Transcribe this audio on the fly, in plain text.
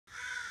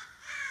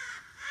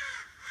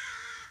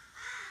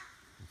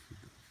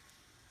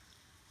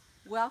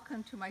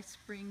Welcome to my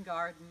spring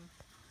garden.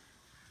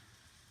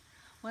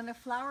 When a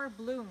flower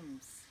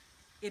blooms,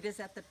 it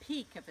is at the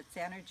peak of its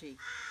energy.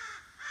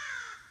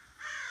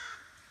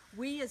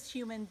 We as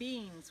human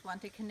beings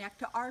want to connect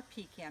to our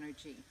peak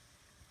energy,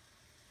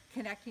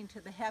 connecting to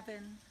the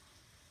heaven,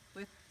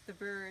 with the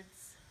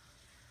birds,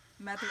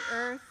 Mother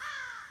Earth,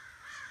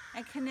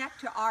 and connect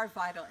to our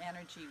vital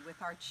energy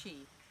with our chi.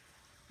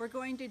 We're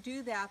going to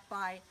do that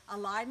by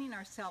aligning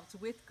ourselves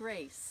with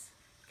grace,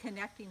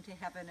 connecting to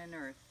heaven and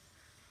earth.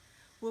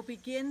 We'll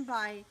begin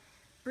by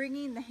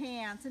bringing the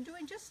hands and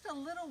doing just a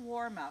little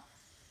warm-up,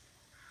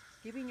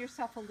 giving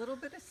yourself a little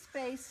bit of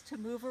space to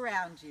move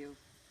around you.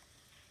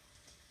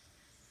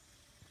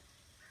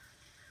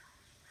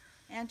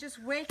 And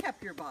just wake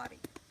up your body.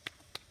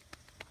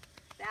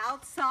 The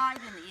outside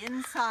and the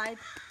inside.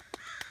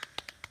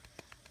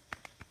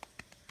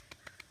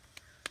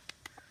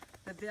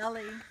 The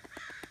belly,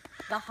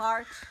 the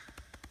heart.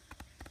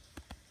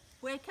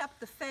 Wake up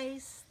the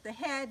face, the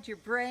head, your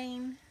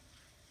brain.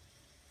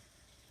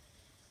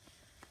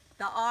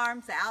 The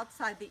arms, the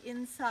outside, the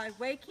inside,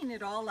 waking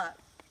it all up.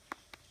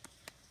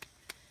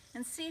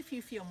 And see if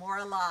you feel more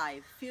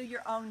alive. Feel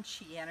your own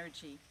chi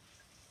energy.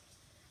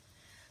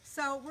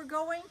 So we're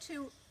going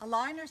to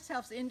align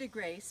ourselves into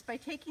grace by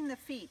taking the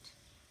feet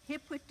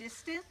hip-width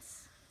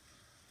distance.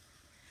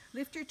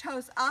 Lift your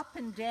toes up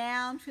and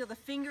down. Feel the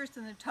fingers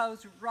and the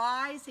toes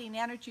rising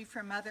energy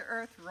from Mother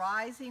Earth,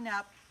 rising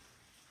up,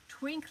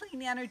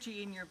 twinkling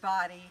energy in your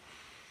body.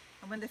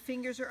 And when the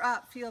fingers are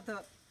up, feel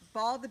the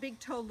ball of the big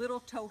toe,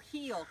 little toe,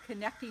 heel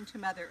connecting to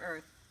Mother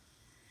Earth.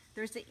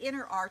 There's the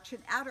inner arch,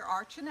 an outer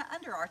arch, and an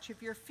under arch of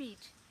your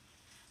feet.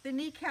 The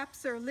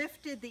kneecaps are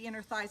lifted, the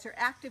inner thighs are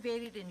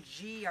activated, and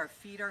G, our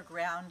feet are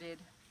grounded.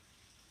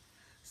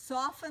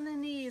 Soften the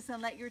knees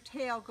and let your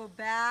tail go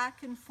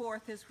back and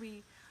forth as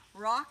we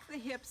rock the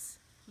hips,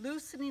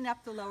 loosening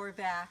up the lower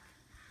back.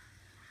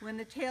 When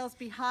the tail's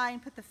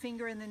behind, put the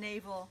finger in the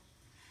navel.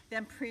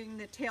 Then bring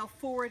the tail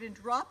forward and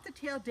drop the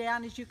tail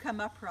down as you come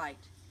upright.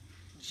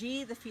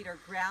 G, the feet are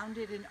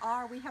grounded, and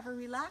R, we have a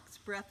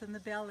relaxed breath in the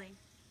belly.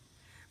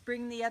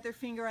 Bring the other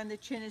finger on the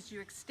chin as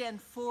you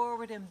extend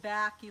forward and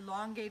back,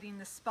 elongating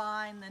the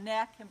spine, the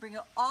neck, and bring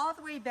it all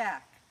the way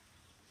back.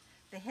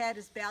 The head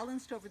is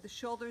balanced over the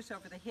shoulders,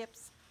 over the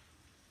hips.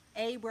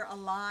 A, we're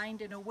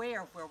aligned and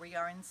aware of where we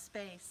are in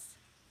space.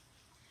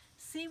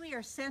 C, we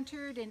are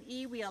centered, and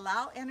E, we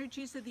allow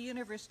energies of the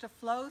universe to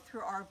flow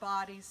through our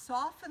bodies.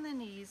 Soften the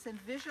knees and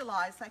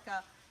visualize like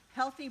a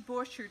healthy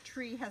bush or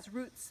tree has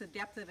roots the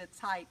depth of its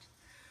height.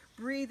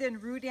 Breathe in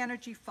root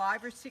energy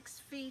 5 or 6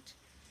 feet,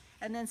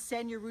 and then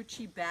send your root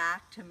chi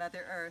back to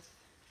Mother Earth.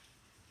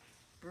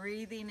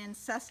 Breathing in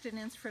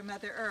sustenance from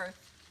Mother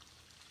Earth,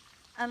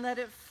 and let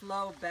it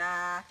flow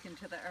back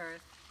into the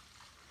earth.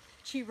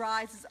 Chi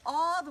rises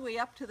all the way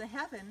up to the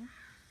heaven,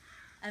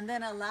 and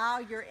then allow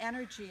your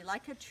energy,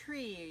 like a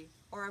tree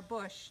or a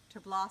bush, to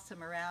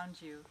blossom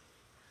around you.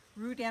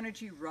 Root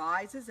energy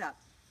rises up,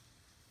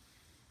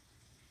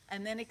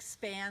 and then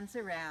expands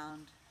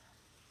around.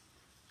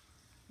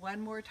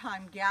 One more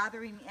time,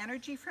 gathering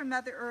energy from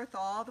Mother Earth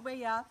all the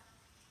way up.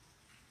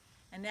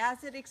 And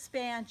as it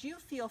expands, you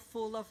feel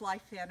full of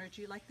life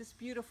energy, like this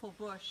beautiful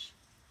bush.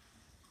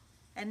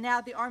 And now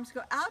the arms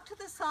go out to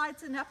the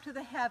sides and up to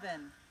the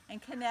heaven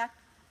and connect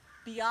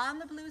beyond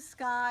the blue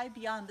sky,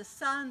 beyond the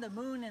sun, the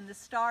moon, and the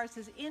stars.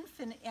 As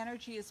infinite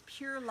energy is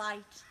pure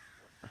light.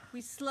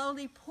 We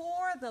slowly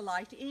pour the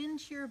light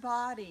into your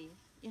body,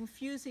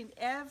 infusing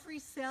every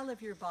cell of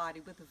your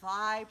body with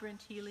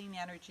vibrant healing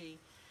energy.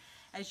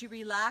 As you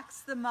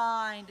relax the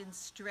mind and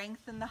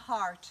strengthen the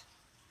heart,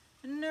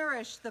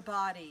 nourish the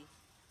body,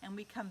 and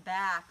we come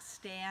back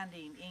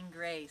standing in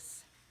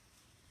grace.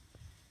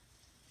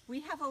 We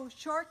have a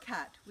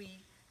shortcut. We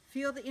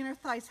feel the inner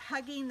thighs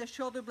hugging, the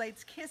shoulder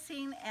blades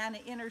kissing, and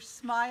an inner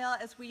smile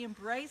as we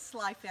embrace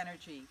life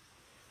energy,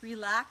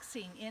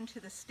 relaxing into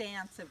the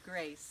stance of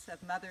grace,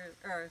 of Mother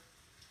Earth.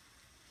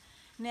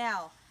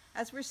 Now,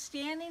 as we're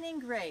standing in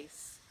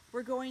grace,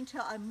 we're going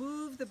to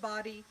move the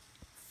body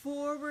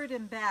forward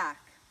and back,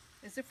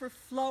 as if we're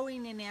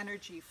flowing in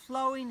energy,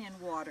 flowing in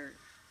water.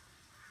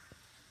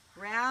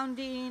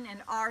 Rounding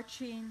and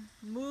arching,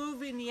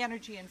 moving the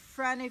energy in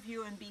front of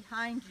you and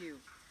behind you.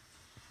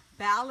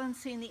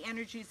 Balancing the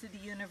energies of the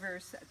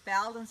universe,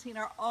 balancing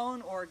our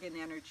own organ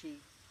energy.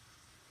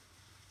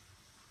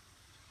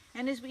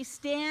 And as we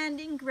stand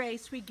in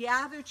grace, we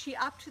gather chi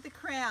up to the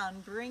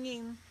crown,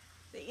 bringing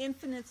the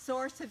infinite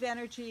source of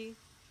energy,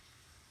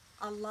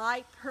 a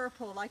light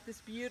purple like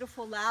this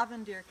beautiful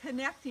lavender,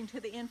 connecting to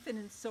the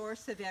infinite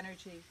source of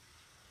energy.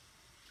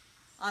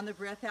 On the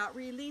breath out,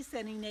 release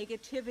any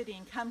negativity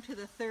and come to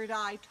the third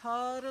eye,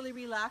 totally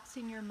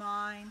relaxing your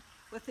mind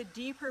with a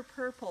deeper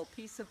purple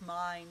peace of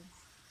mind.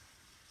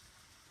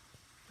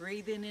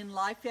 Breathing in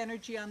life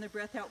energy on the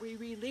breath out, we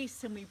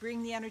release and we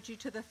bring the energy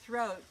to the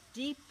throat.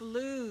 Deep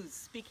blues,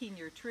 speaking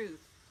your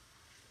truth.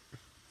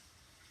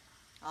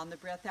 On the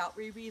breath out,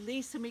 we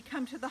release and we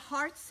come to the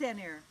heart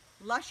center.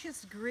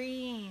 Luscious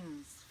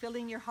greens,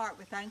 filling your heart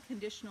with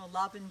unconditional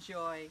love and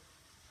joy.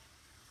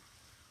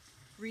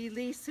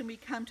 Release, and we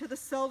come to the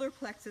solar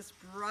plexus,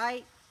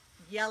 bright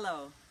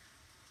yellow.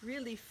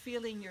 Really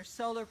feeling your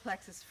solar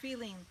plexus,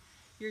 feeling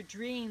your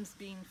dreams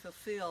being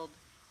fulfilled.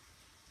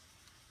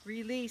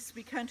 Release,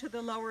 we come to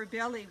the lower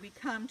belly, we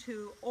come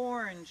to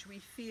orange, we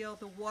feel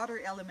the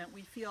water element,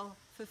 we feel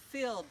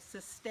fulfilled,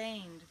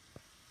 sustained,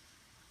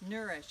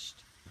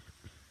 nourished.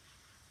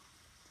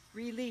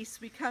 Release,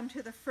 we come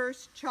to the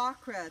first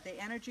chakra, the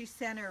energy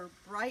center,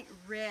 bright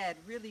red,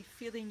 really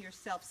feeling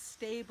yourself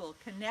stable,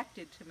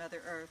 connected to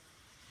Mother Earth.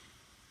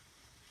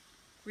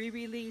 We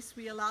release,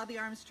 we allow the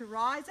arms to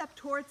rise up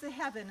towards the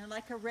heaven, and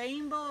like a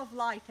rainbow of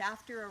light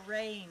after a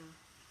rain,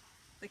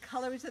 the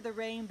colors of the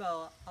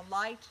rainbow, a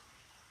light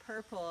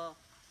purple,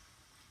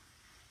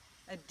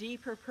 a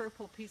deeper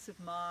purple peace of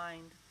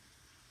mind,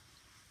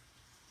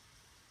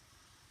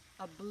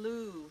 a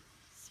blue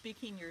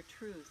speaking your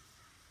truth,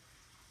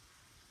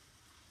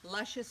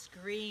 luscious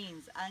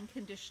greens,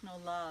 unconditional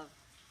love,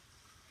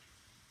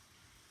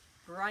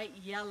 bright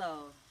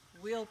yellow,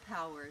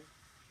 willpower,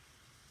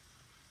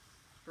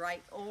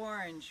 bright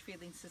orange,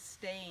 feeling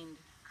sustained,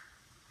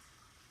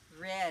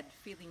 red,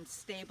 feeling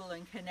stable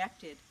and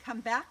connected.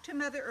 Come back to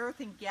Mother Earth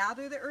and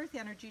gather the earth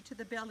energy to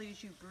the belly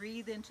as you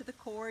breathe into the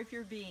core of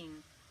your being.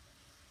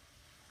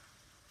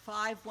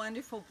 5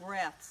 wonderful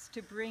breaths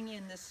to bring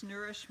in this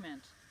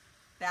nourishment,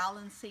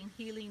 balancing,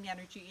 healing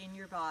energy in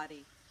your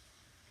body.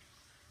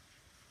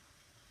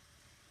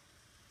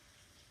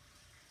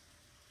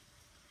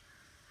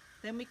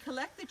 Then we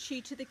collect the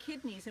chi to the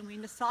kidneys and we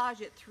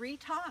massage it 3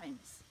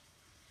 times.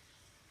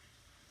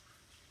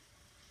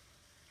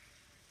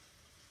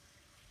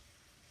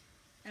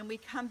 And we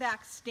come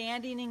back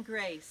standing in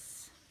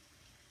grace.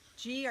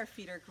 G, our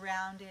feet are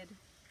grounded.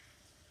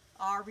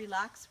 R,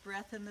 relaxed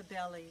breath in the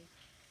belly.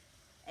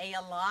 A,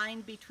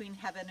 aligned between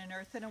heaven and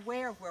earth and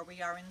aware of where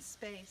we are in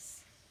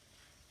space.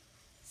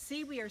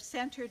 C, we are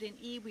centered. And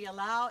E, we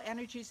allow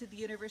energies of the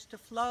universe to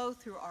flow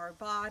through our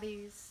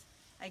bodies.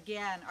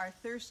 Again, our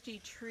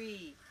thirsty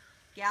tree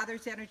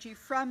gathers energy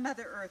from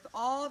Mother Earth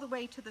all the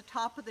way to the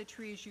top of the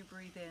tree as you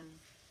breathe in.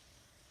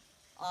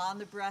 On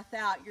the breath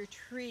out, your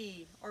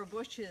tree or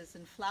bushes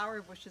and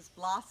flower bushes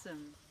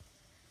blossom.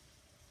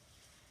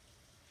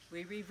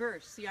 We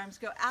reverse. The arms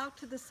go out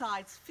to the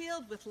sides,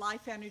 filled with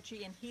life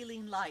energy and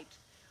healing light.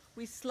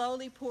 We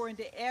slowly pour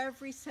into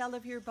every cell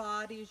of your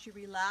body as you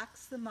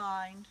relax the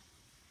mind,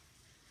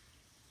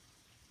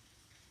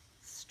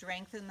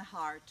 strengthen the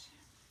heart,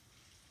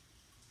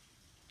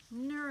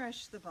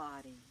 nourish the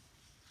body.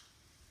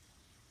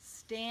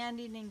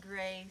 Standing in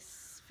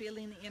grace,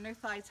 feeling the inner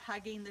thighs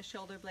hugging, the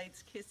shoulder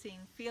blades kissing,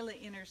 feel the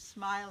inner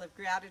smile of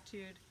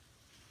gratitude.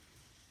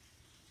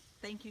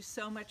 Thank you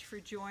so much for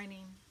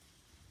joining.